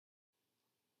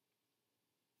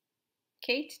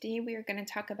Okay, today we are going to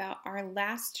talk about our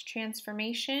last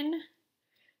transformation,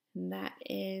 and that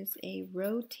is a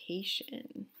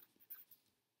rotation.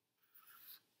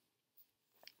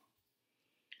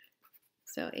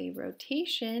 So a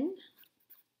rotation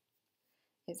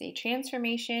is a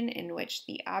transformation in which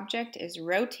the object is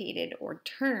rotated or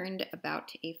turned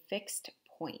about a fixed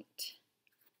point.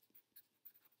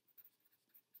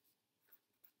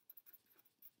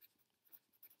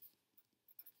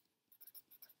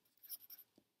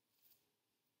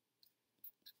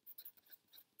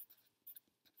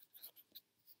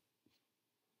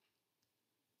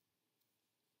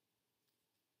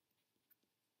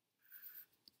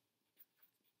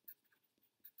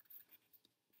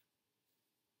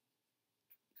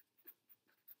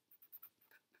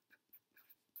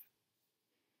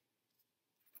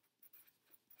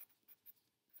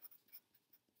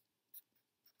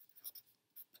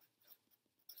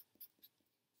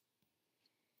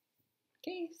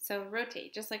 Okay, so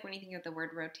rotate, just like when you think of the word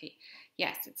rotate.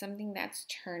 Yes, it's something that's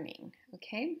turning,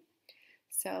 okay?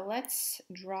 So let's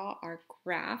draw our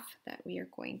graph that we are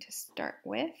going to start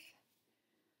with.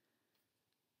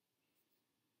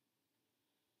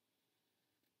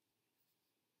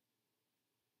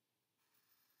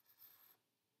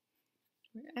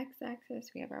 Our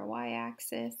x-axis, we have our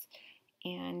y-axis,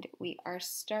 and we are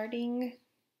starting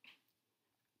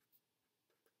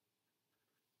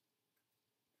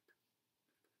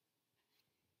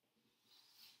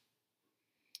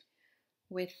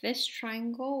with this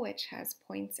triangle, which has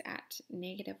points at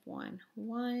 -1,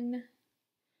 1,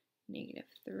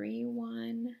 -3,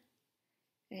 1,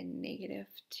 and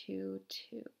 -2,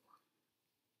 2.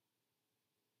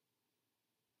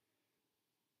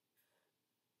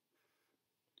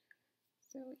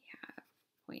 So we have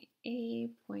point A,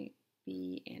 point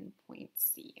B, and point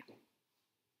C.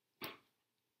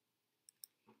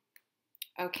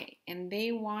 Okay, and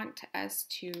they want us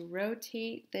to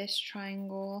rotate this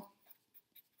triangle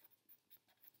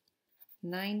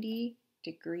 90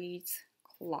 degrees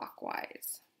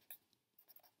clockwise.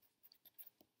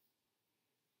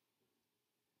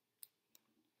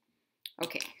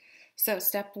 Okay, so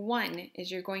step 1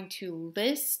 is you're going to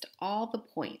list all the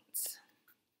points.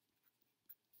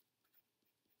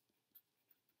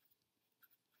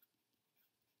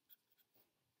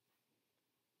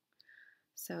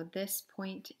 So this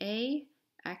point A,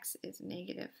 x is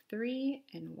 -3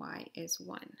 and y is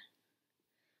 1.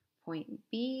 Point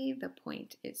B, the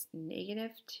point is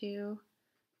 -2,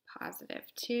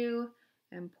 +2,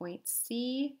 and point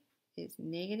C is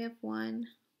 -1,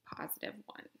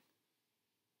 +1.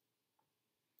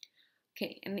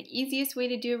 Okay, and the easiest way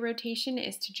to do a rotation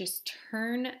is to just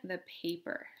turn the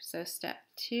paper. So step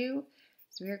 2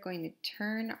 is we are going to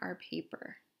turn our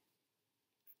paper.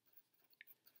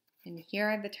 And here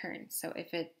are the turns. So if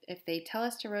they tell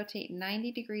us to rotate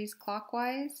 90 degrees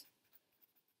clockwise,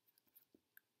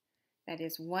 that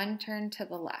is 1 turn to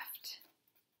the left.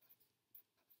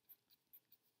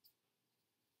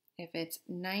 If it's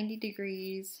 90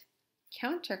 degrees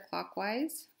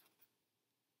counterclockwise,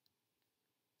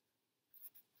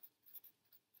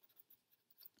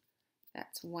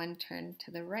 that's 1 turn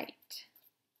to the right.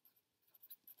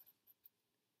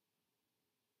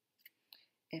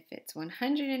 If it's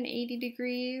 180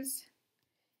 degrees,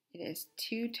 it is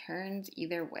 2 turns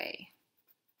either way.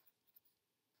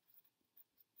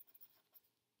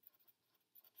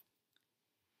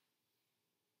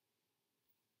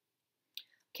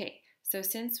 Okay, so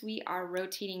since we are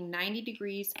rotating 90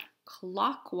 degrees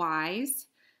clockwise,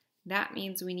 that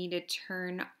means we need to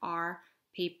turn our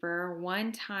paper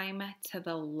 1 time to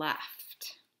the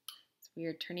left. So we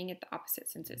are turning it the opposite.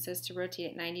 Since it says to rotate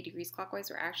it 90 degrees clockwise,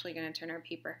 we're actually going to turn our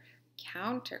paper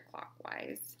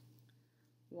counterclockwise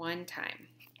 1 time.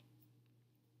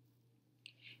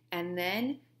 And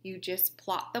then you just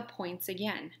plot the points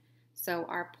again. So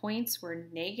our points were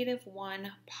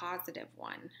 -1,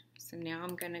 +1. So now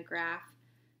I'm going to graph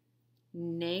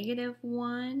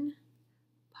 -1,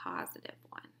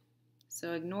 +1.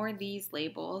 So ignore these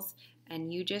labels,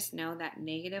 and you just know that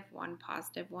 -1,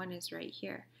 +1 is right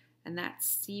here. And that's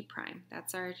C prime.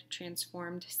 That's our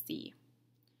transformed C.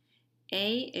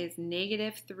 A is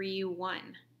 -3,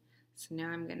 1. So now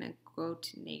I'm going to go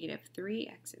to -3.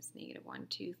 X is -1,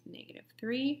 2,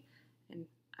 -3, and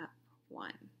up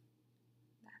 1.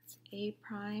 That's A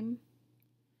prime.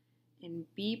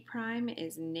 And B prime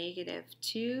is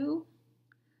 -2,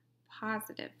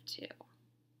 +2.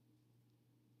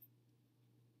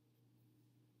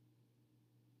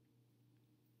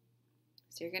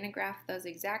 So you're going to graph those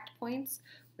exact points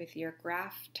with your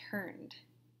graph turned.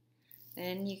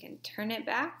 Then you can turn it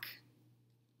back.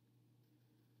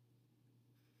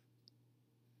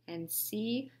 and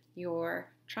see your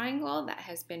triangle that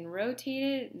has been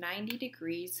rotated 90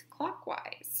 degrees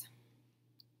clockwise.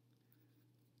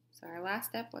 So our last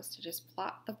step was to just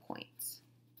plot the points.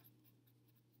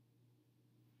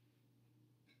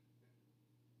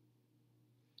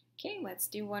 Okay, let's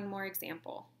do one more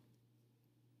example.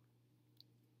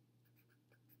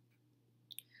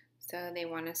 So they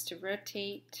want us to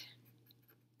rotate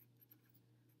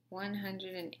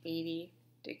 180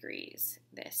 degrees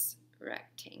this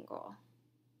rectangle.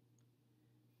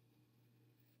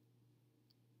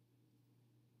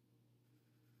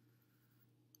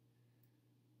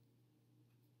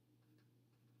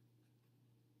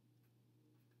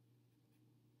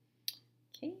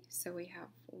 Okay, so we have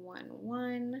 1,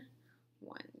 1,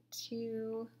 1,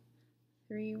 2,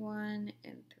 3, 1,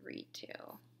 and 3, 2.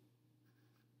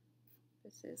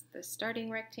 This is the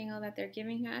starting rectangle that they're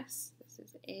giving us. This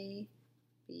is A,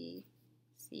 B,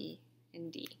 C,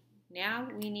 and D. Now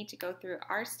we need to go through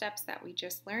our steps that we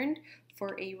just learned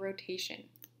for a rotation.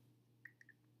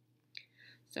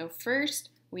 So first,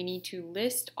 we need to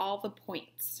list all the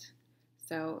points.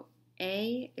 So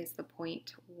A is the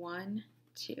point 1,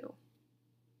 2.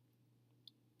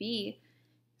 B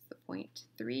is the point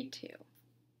 3, 2.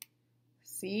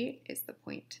 C is the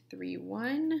point 3,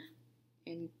 1.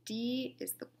 And D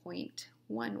is the point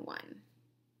 1, 1.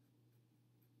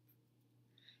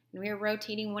 And we are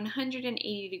rotating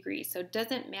 180 degrees, so it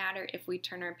doesn't matter if we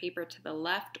turn our paper to the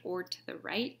left or to the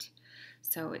right.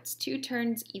 So it's 2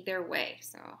 turns either way.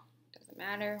 So it doesn't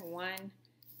matter, 1,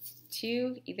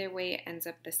 2, either way it ends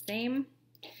up the same.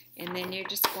 And then you're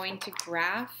just going to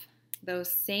graph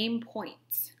those same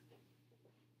points.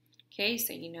 Okay,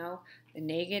 so you know the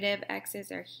negative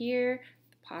x's are here,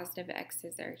 the positive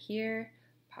x's are here,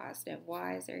 positive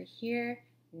y's are here,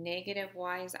 negative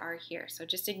y's are here. So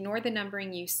just ignore the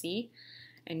numbering you see,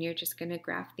 and you're just going to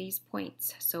graph these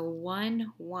points. So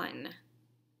 1, 1.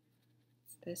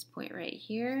 It's this point right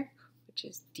here, which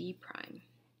is D prime.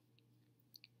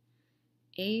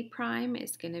 A prime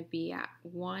is going to be at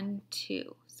 1,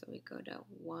 2. So we go to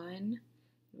 1, and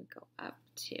we go up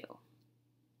 2.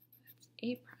 That's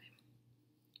A prime.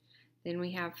 Then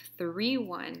we have 3,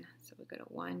 1. So we go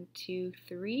to 1, 2,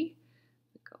 3.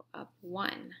 We go up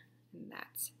 1, and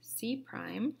that's C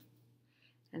prime.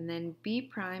 And then B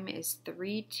prime is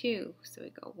 3, 2. So we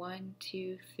go 1,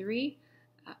 2, 3,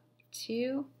 up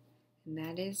 2, and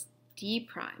that is D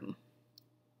prime.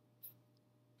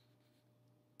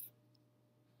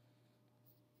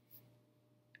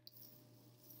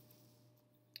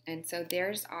 And so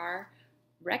there's our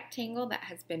rectangle that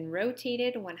has been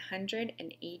rotated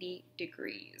 180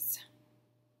 degrees.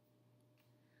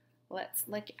 Let's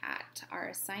look at our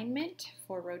assignment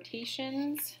for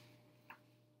rotations.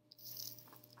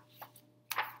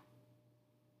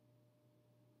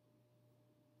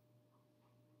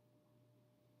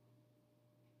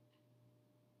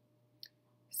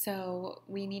 So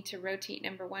we need to rotate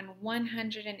number 1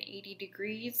 180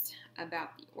 degrees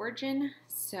about the origin.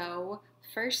 So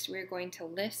first we're going to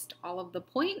list all of the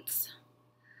points.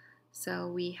 So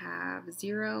we have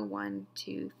 0, 1,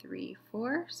 2, 3,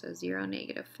 4. So 0,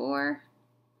 negative 4.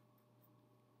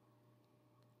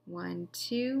 1,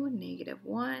 2, negative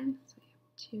 1. So we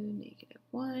have 2, negative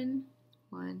 1.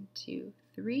 1, 2,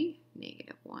 3,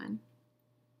 negative 1.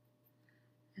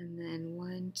 And then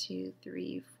 1, 2,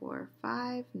 3, 4,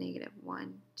 5, negative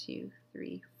 1, 2,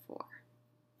 3, 4.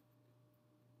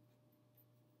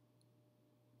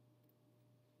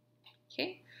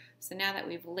 Okay, so now that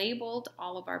we've labeled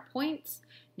all of our points,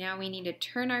 now we need to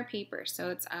turn our paper. So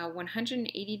it's a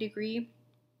 180 degree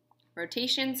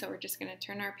rotation, so we're just going to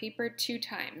turn our paper 2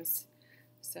 times.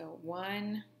 So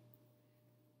 1,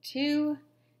 2,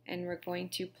 and we're going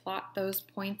to plot those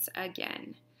points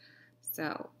again.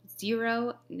 So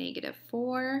 0, negative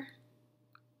 4,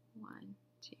 1,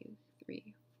 2,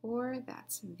 3, 4,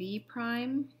 that's V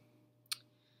prime.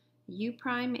 U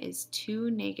prime is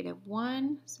 2, negative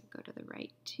 1, so go to the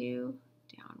right 2,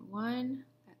 down 1,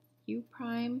 that's U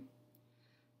prime.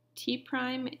 T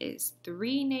prime is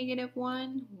 3, negative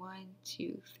 1, 1,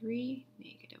 2, 3,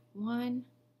 negative 1.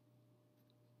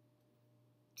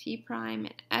 T prime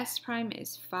and S prime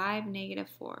is 5, negative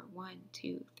 4, 1,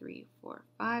 2, 3, 4,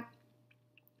 5.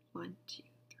 1, 2,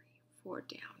 3, 4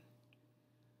 down.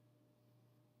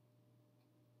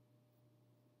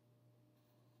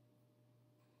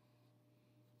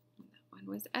 And that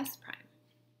one was S prime.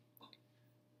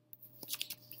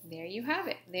 There you have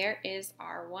it. There is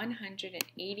our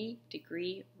 180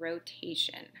 degree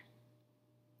rotation.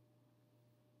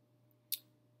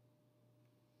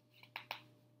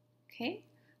 Okay,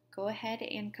 go ahead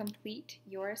and complete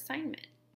your assignment.